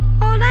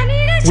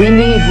We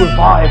need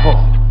revival.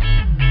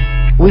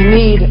 We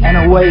need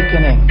an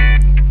awakening.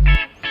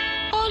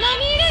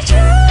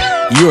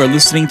 You are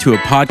listening to a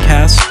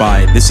podcast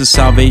by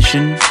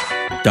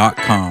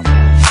thisissalvation.com.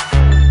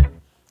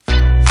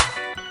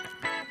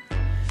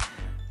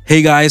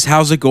 Hey guys,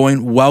 how's it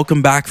going?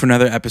 Welcome back for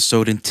another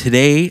episode. And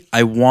today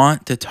I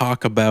want to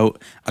talk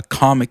about a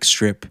comic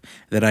strip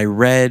that I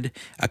read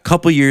a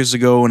couple years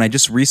ago, and I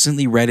just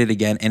recently read it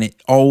again, and it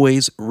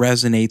always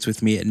resonates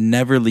with me. It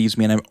never leaves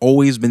me, and I've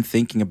always been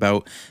thinking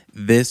about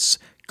this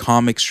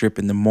comic strip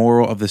and the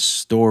moral of the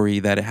story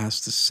that it has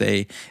to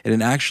say. And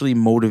it actually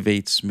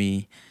motivates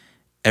me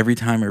every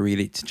time I read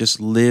it to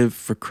just live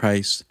for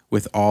Christ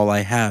with all I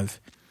have.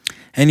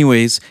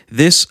 Anyways,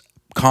 this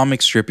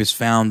comic strip is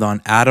found on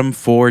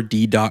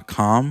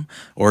adam4d.com,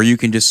 or you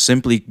can just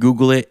simply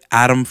Google it,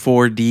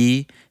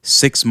 Adam4D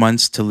 6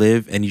 Months to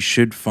Live, and you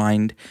should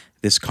find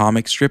this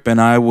comic strip,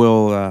 and I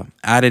will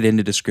add it in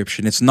the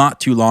description. It's not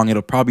too long.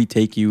 It'll probably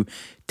take you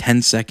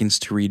 10 seconds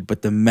to read,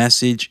 but the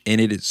message in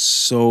it is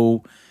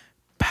so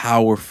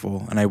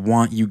powerful, and I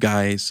want you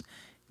guys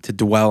to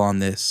dwell on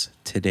this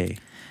today.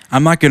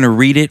 I'm not going to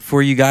read it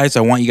for you guys.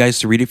 I want you guys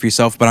to read it for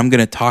yourself, but I'm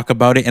going to talk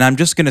about it, and I'm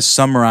just going to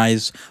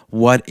summarize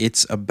what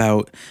it's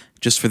about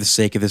just for the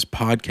sake of this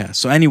podcast.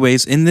 So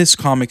anyways, in this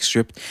comic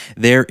strip,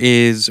 in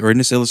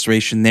this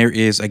illustration, there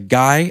is a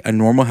guy, a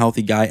normal,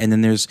 healthy guy, and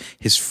then there's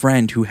his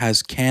friend who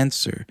has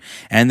cancer.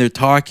 And they're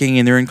talking,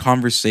 and they're in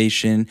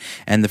conversation,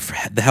 and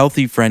the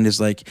healthy friend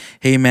is like,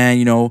 hey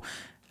man,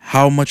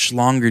 how much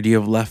longer do you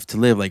have left to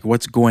live? Like,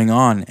 what's going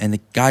on? And the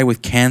guy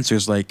with cancer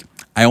is like,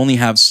 I only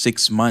have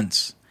 6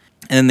 months.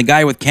 And then the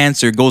guy with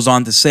cancer goes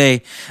on to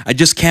say, I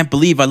just can't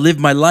believe I lived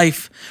my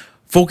life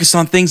focused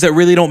on things that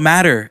really don't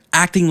matter,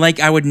 acting like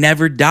I would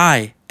never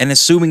die and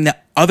assuming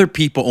that other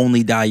people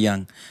only die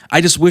young. I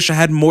just wish I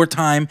had more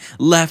time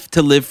left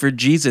to live for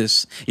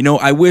Jesus.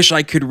 I wish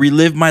I could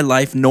relive my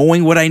life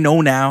knowing what I know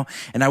now,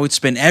 and I would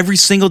spend every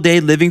single day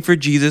living for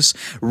Jesus,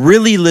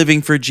 really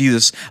living for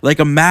Jesus, like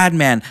a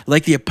madman,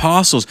 like the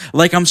apostles,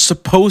 like I'm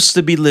supposed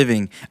to be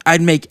living.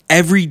 I'd make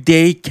every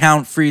day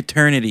count for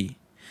eternity.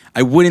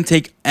 I wouldn't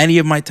take any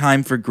of my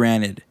time for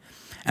granted.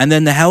 And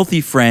then the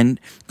healthy friend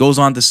goes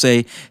on to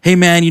say, hey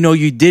man,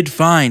 you did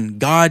fine.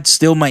 God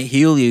still might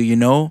heal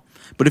you,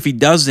 But if he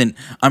doesn't,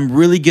 I'm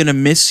really going to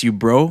miss you,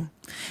 bro.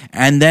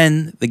 And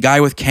then the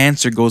guy with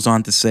cancer goes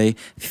on to say,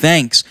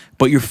 thanks,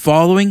 but you're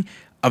following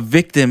a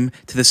victim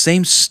to the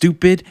same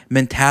stupid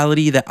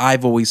mentality that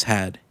I've always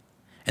had.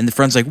 And the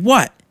friend's like,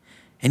 what?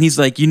 And he's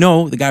like,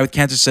 the guy with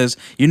cancer says,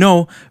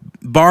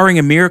 barring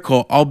a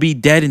miracle, I'll be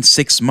dead in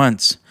 6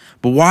 months.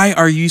 But why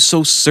are you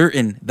so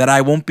certain that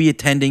I won't be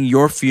attending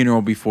your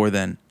funeral before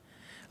then?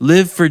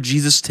 Live for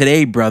Jesus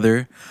today,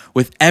 brother,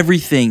 with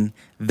everything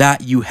that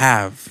you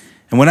have.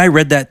 And when I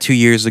read that 2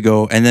 years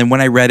ago, and then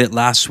when I read it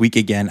last week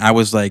again, I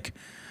was like,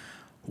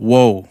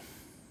 whoa.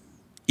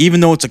 Even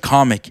though it's a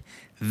comic,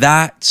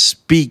 that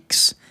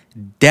speaks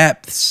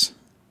depths.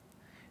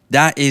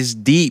 That is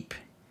deep.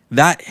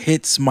 That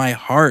hits my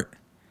heart.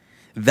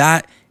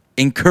 That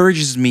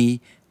encourages me,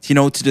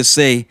 to just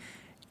say,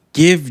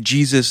 give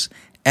Jesus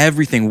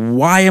everything.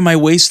 Why am I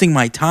wasting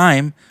my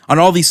time on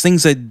all these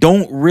things that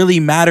don't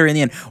really matter in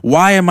the end?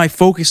 Why am I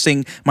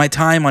focusing my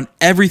time on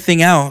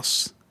everything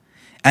else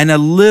and a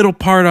little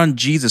part on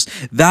Jesus?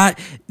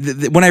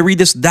 When I read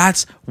this,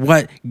 that's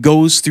what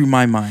goes through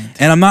my mind.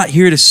 And I'm not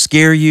here to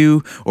scare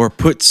you or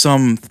put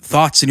some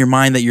thoughts in your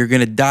mind that you're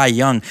going to die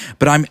young,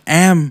 but I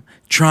am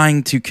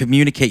trying to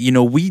communicate,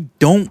 we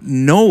don't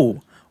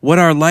know what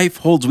our life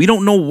holds. We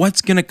don't know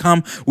what's going to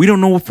come. We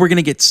don't know if we're going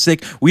to get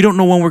sick. We don't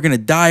know when we're going to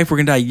die, if we're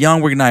going to die young,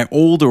 we're going to die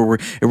old, or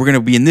if we're going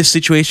to be in this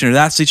situation or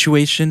that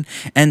situation.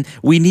 And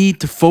we need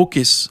to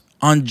focus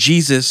on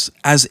Jesus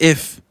as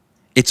if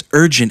it's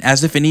urgent,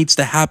 as if it needs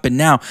to happen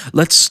now.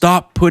 Let's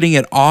stop putting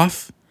it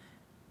off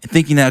and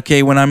thinking that,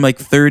 okay, when I'm like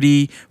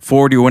 30,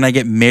 40, or when I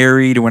get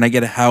married, or when I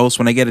get a house,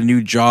 when I get a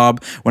new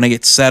job, when I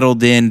get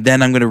settled in,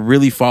 then I'm going to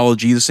really follow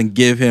Jesus and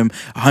give him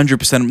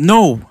 100%.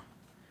 No.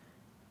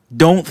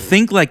 Don't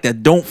think like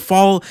that. Don't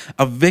fall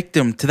a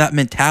victim to that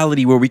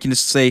mentality where we can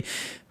just say,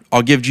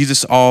 I'll give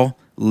Jesus all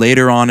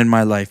later on in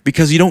my life.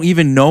 Because you don't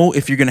even know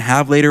if you're going to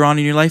have later on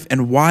in your life.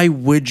 And why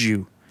would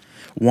you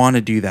want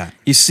to do that?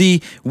 You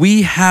see,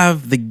 we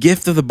have the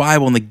gift of the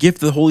Bible and the gift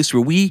of the Holy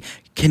Spirit. We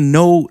can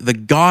know the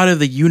God of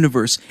the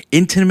universe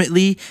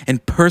intimately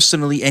and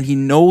personally, and he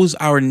knows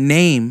our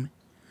name.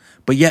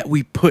 But yet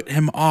we put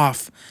him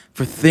off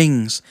for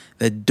things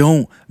that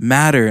don't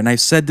matter. And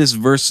I've said this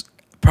verse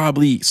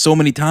probably so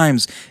many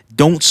times,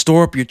 don't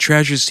store up your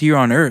treasures here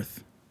on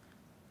earth.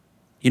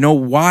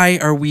 Why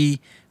are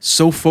we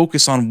so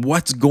focused on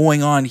what's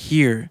going on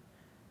here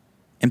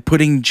and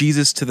putting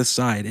Jesus to the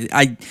side?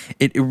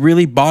 It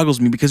really boggles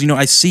me because,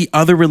 I see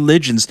other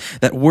religions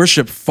that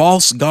worship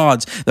false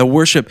gods, that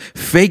worship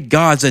fake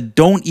gods that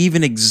don't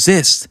even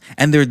exist,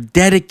 and their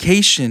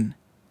dedication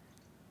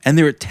and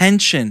their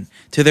attention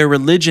to their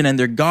religion and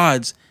their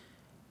gods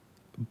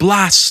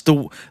blasts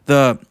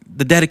the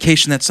the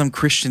dedication that some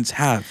Christians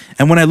have.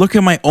 And when I look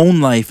at my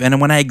own life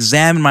and when I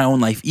examine my own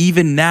life,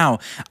 even now,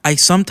 I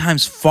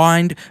sometimes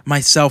find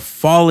myself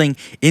falling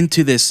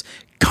into this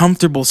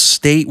comfortable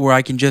state where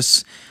I can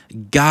just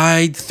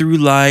guide through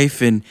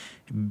life and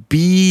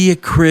be a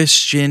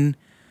Christian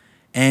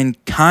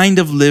and kind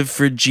of live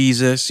for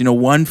Jesus,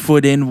 one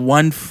foot in,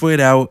 one foot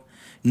out,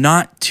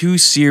 not too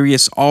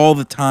serious all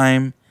the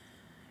time.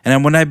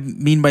 And when I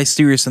mean by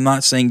serious, I'm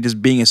not saying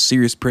just being a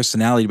serious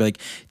personality, but like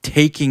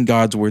taking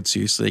God's word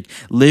seriously, like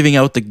living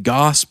out the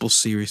gospel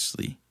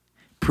seriously,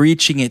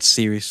 preaching it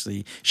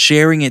seriously,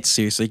 sharing it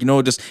seriously.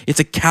 It's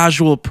a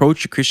casual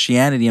approach to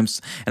Christianity. And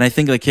I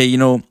think like, hey,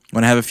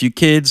 when I have a few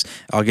kids,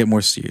 I'll get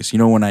more serious.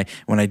 When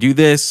I do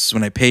this,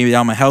 when I pay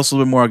down my house a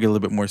little bit more, I'll get a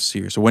little bit more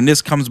serious. Or when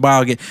this comes by,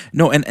 I'll get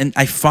and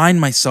I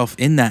find myself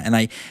in that, and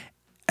I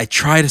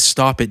try to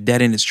stop it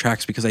dead in its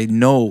tracks because I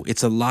know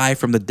it's a lie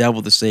from the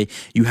devil to say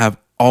you have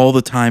all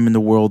the time in the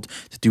world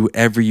to do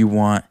whatever you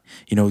want.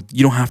 You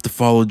don't have to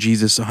follow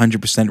Jesus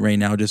 100% right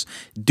now. Just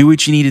do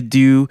what you need to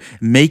do,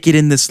 make it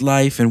in this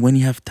life, and when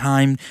you have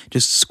time,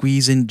 just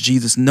squeeze in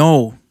Jesus.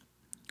 No,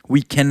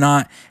 we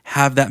cannot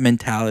have that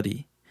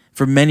mentality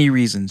for many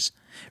reasons.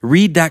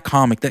 Read that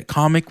comic. That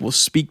comic will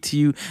speak to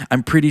you.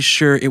 I'm pretty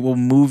sure it will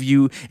move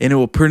you, and it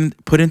will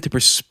put into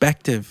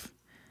perspective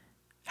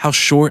how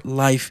short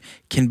life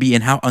can be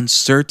and how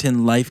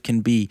uncertain life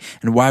can be,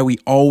 and why we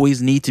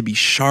always need to be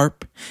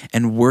sharp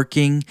and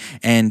working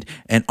and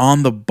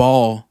on the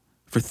ball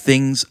for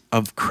things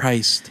of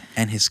Christ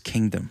and his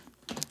kingdom.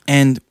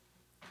 And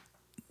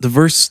the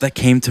verse that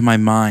came to my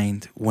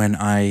mind when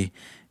I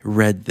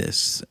read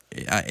this,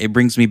 it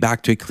brings me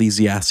back to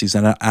Ecclesiastes,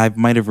 and I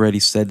might have already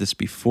said this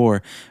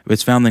before, but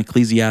it's found in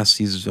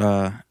Ecclesiastes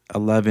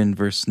 11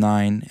 verse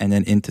 9 and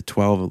then into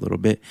 12 a little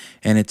bit.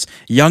 And it's,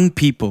 young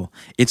people,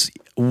 it's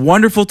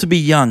wonderful to be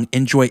young.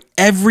 Enjoy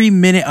every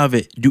minute of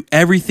it. Do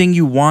everything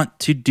you want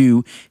to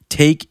do.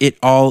 Take it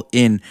all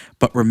in.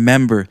 But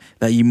remember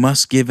that you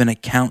must give an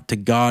account to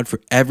God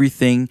for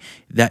everything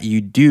that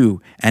you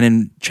do. And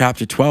in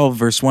chapter 12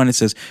 verse 1 it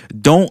says,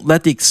 don't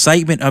let the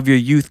excitement of your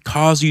youth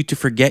cause you to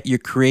forget your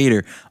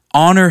Creator.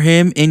 Honor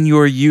him in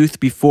your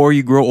youth before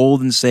you grow old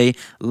and say,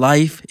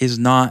 life is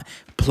not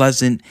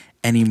pleasant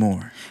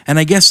anymore. And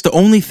I guess the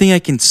only thing I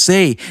can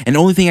say and the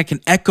only thing I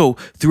can echo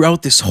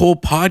throughout this whole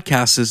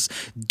podcast is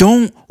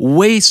don't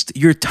waste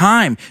your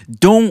time.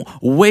 Don't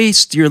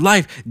waste your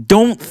life.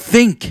 Don't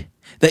think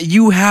that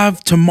you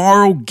have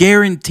tomorrow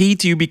guaranteed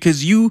to you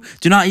because you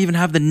do not even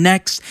have the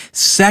next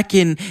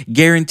second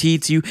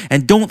guaranteed to you.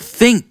 And don't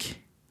think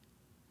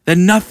that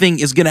nothing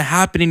is going to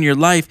happen in your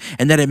life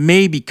and that it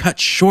may be cut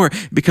short,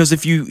 because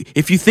if you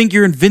think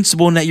you're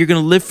invincible and that you're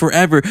going to live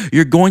forever,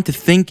 you're going to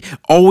think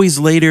always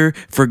later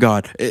for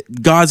God.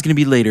 God's going to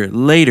be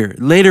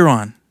later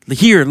on.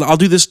 Here, I'll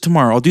do this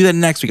tomorrow. I'll do that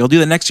next week. I'll do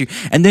that next year.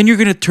 And then you're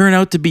going to turn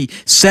out to be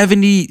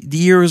 70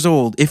 years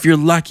old if you're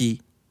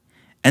lucky,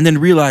 and then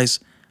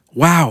realize,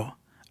 wow,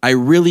 I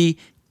really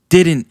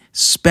didn't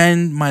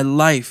spend my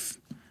life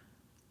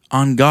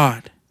on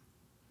God.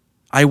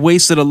 I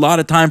wasted a lot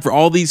of time for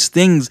all these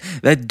things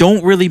that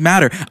don't really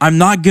matter. I'm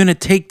not going to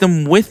take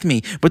them with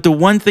me. But the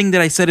one thing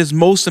that I said is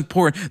most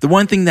important, the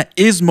one thing that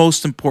is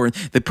most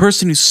important, the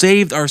person who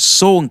saved our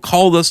soul and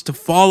called us to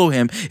follow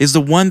him, is the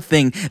one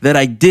thing that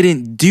I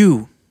didn't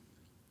do.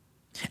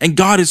 And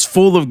God is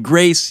full of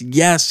grace.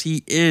 Yes,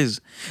 he is.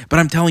 But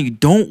I'm telling you,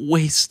 don't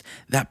waste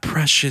that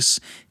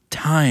precious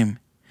time.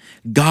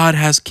 God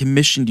has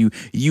commissioned you.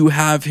 You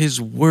have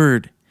his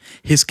word.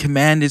 His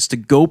command is to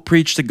go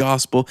preach the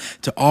gospel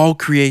to all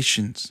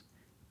creations.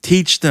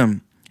 Teach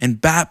them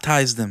and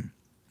baptize them.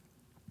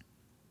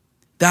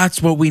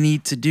 That's what we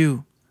need to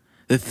do.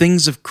 The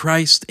things of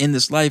Christ in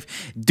this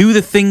life. Do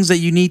the things that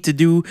you need to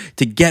do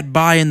to get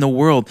by in the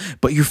world.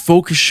 But your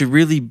focus should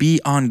really be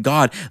on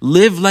God.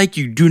 Live like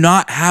you do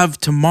not have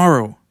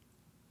tomorrow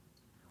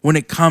when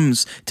it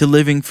comes to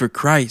living for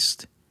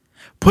Christ.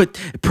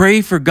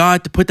 Pray for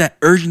God to put that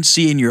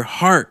urgency in your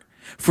heart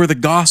for the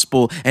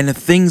gospel and the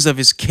things of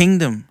his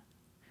kingdom.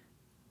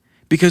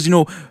 Because,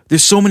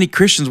 there's so many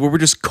Christians where we're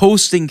just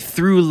coasting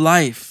through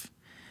life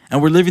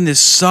and we're living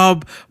this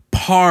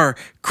subpar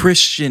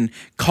Christian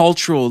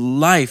cultural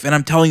life. And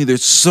I'm telling you,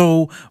 there's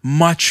so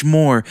much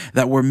more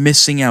that we're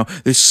missing out.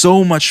 There's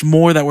so much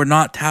more that we're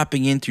not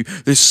tapping into.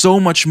 There's so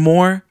much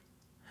more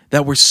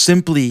that we're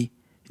simply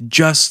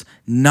just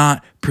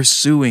not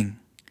pursuing.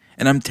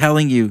 And I'm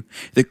telling you,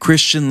 the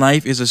Christian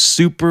life is a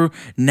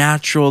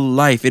supernatural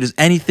life. It is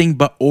anything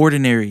but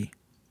ordinary.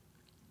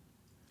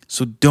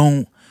 So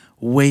don't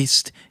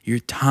waste your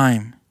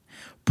time.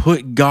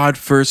 Put God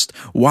first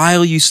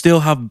while you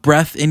still have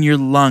breath in your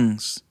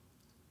lungs,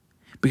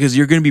 because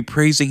you're going to be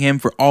praising him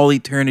for all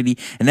eternity.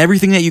 And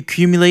everything that you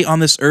accumulate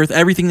on this earth,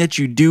 everything that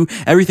you do,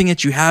 everything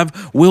that you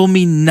have will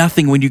mean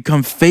nothing when you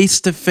come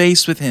face to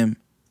face with him.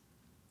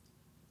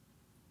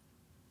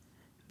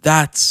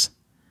 That's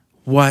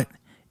what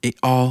it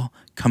all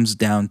comes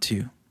down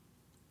to.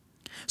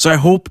 So I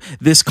hope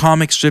this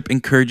comic strip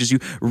encourages you.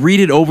 Read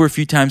it over a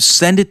few times.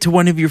 Send it to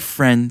one of your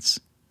friends,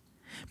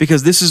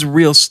 because this is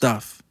real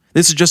stuff.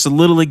 This is just a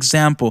little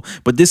example,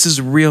 but this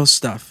is real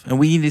stuff. And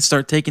we need to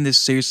start taking this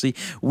seriously.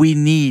 We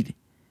need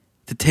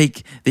to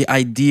take the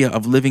idea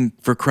of living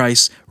for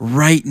Christ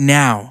right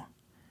now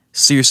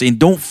seriously. And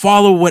don't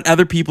follow what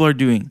other people are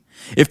doing.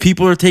 If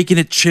people are taking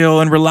it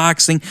chill and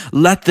relaxing,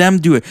 let them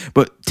do it.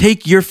 But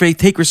take your faith,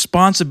 take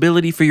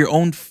responsibility for your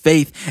own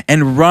faith,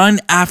 and run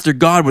after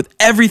God with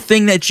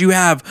everything that you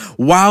have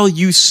while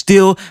you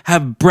still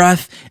have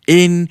breath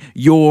in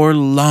your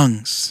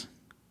lungs.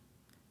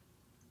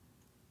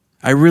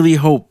 I really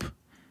hope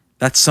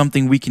that's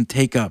something we can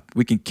take up.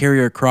 We can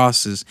carry our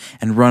crosses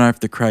and run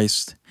after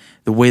Christ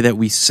the way that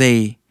we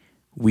say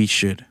we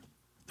should,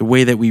 the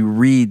way that we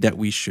read that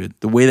we should,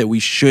 the way that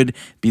we should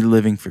be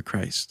living for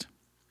Christ.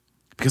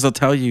 Because I'll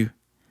tell you,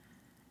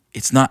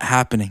 it's not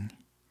happening.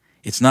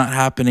 It's not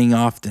happening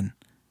often.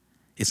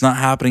 It's not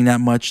happening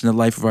that much in the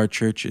life of our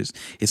churches.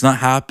 It's not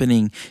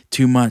happening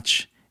too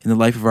much in the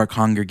life of our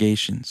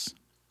congregations.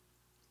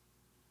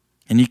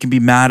 And you can be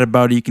mad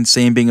about it. You can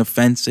say I'm being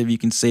offensive. You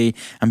can say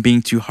I'm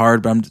being too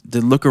hard. But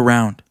look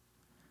around.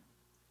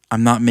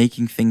 I'm not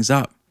making things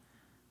up.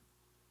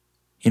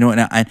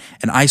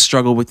 And I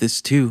struggle with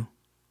this too.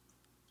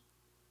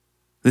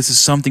 This is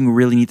something we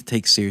really need to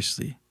take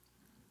seriously.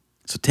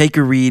 So take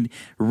a read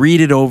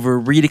it over,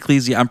 read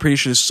Ecclesiastes. I'm pretty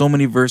sure there's so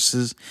many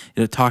verses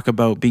that talk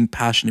about being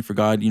passionate for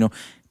God.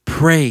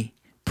 Pray.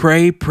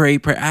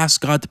 Ask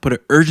God to put an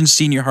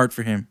urgency in your heart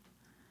for him.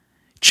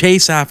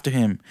 Chase after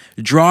him.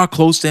 Draw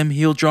close to him.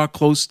 He'll draw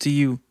close to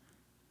you.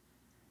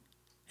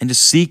 And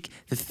just seek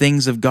the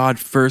things of God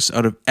first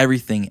out of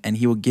everything, and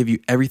he will give you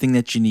everything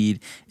that you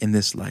need in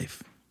this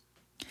life.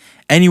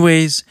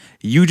 Anyways,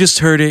 you just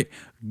heard it.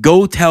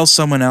 Go tell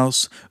someone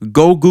else.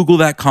 Go Google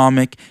that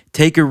comic.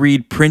 Take a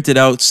read, print it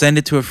out, send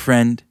it to a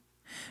friend.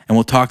 And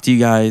we'll talk to you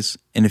guys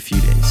in a few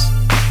days.